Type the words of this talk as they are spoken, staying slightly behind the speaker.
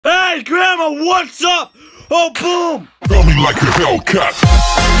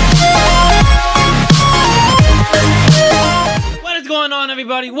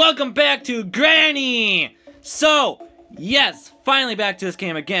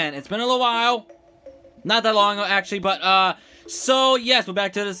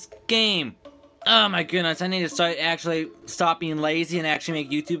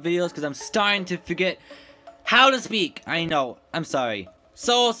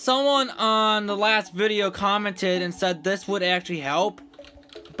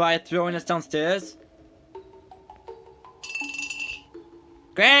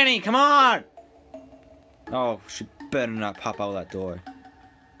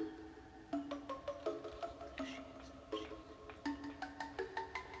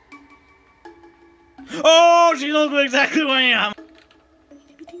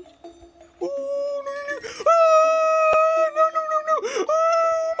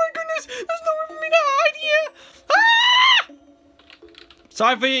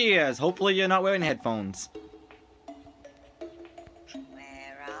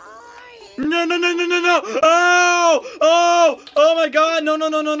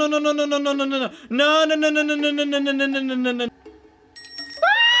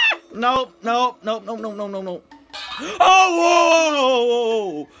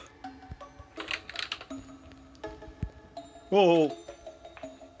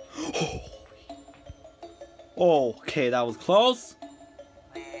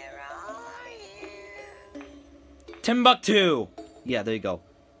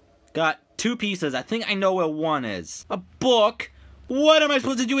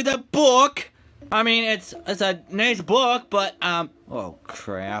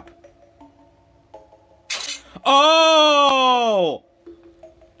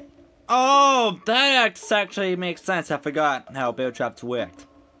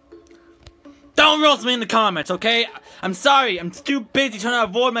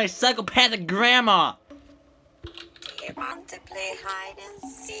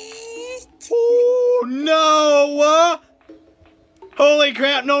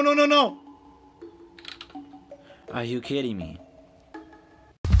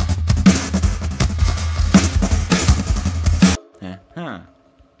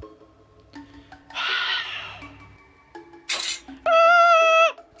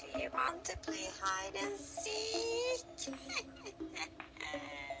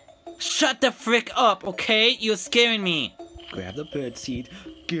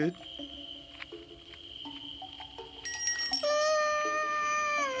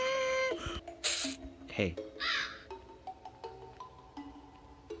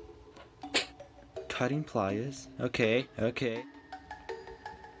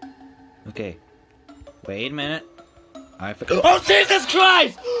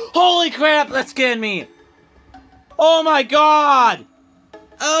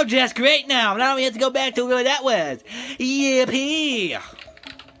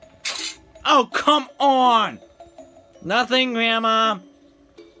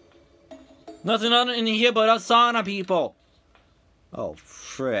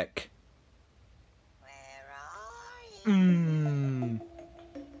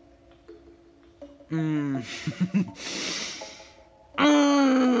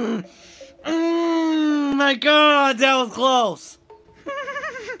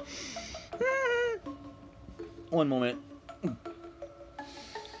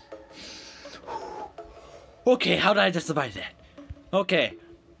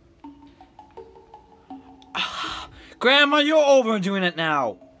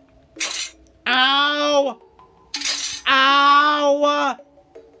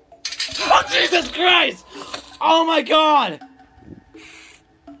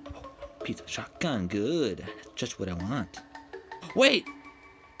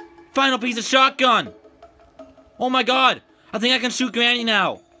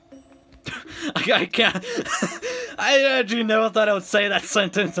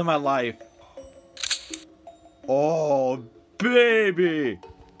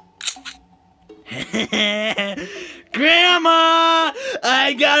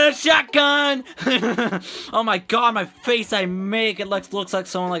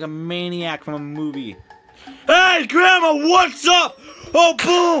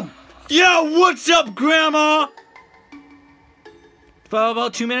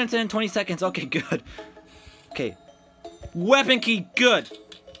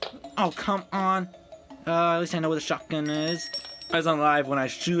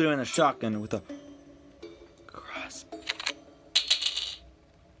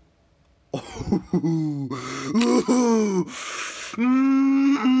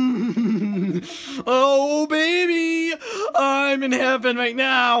in heaven right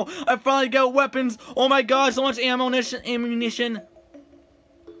now. I finally got weapons. Oh my god, so much ammunition.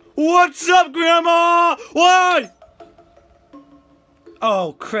 What's up, Grandma? What?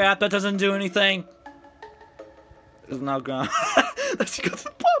 Oh crap, that doesn't do anything. It's now gone. She got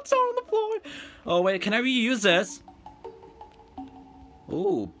the pops out on the floor. Oh wait, can I reuse this?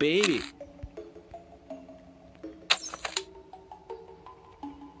 Ooh, baby.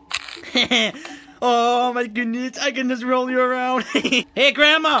 Oh my goodness, I can just roll you around. Hey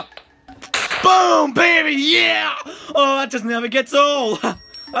Grandma! Boom, baby, yeah! Oh, that just never gets old.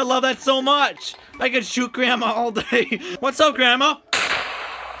 I love that so much. I could shoot Grandma all day. What's up, Grandma?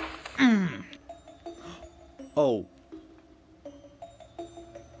 Oh.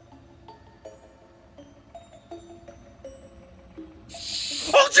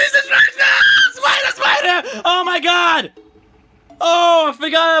 Oh, Jesus Christ! No! Spider! Oh my god! Oh, I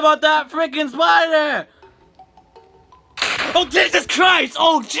forgot about that freaking spider! Oh, Jesus Christ!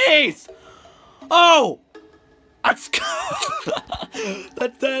 Oh, jeez! Oh! That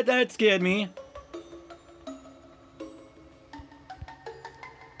scared me.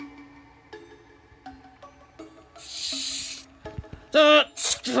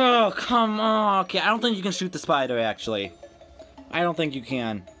 Oh, come on. Okay, I don't think you can shoot the spider, actually. I don't think you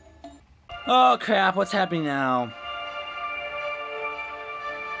can. Oh, crap. What's happening now?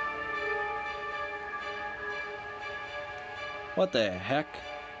 What the heck?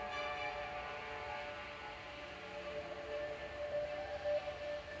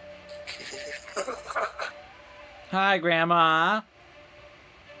 Hi, Grandma.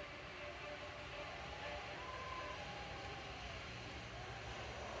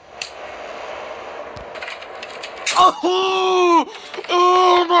 Oh!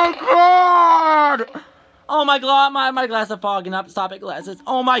 Oh my god! Oh my god, my glasses are fogging up. Stop it, glasses.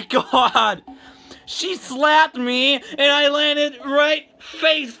 Oh my god! She slapped me, and I landed right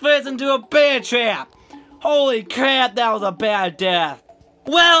face first into a bear trap. Holy crap, that was a bad death.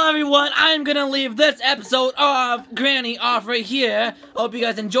 Well, everyone, I'm gonna leave this episode of Granny off right here. Hope you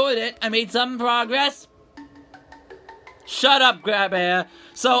guys enjoyed it. I made some progress. Shut up, Grab Bear.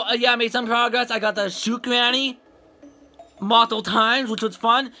 So, yeah, I made some progress. I got to shoot Granny multiple times, which was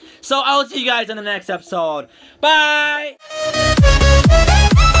fun. So, I'll see you guys in the next episode. Bye!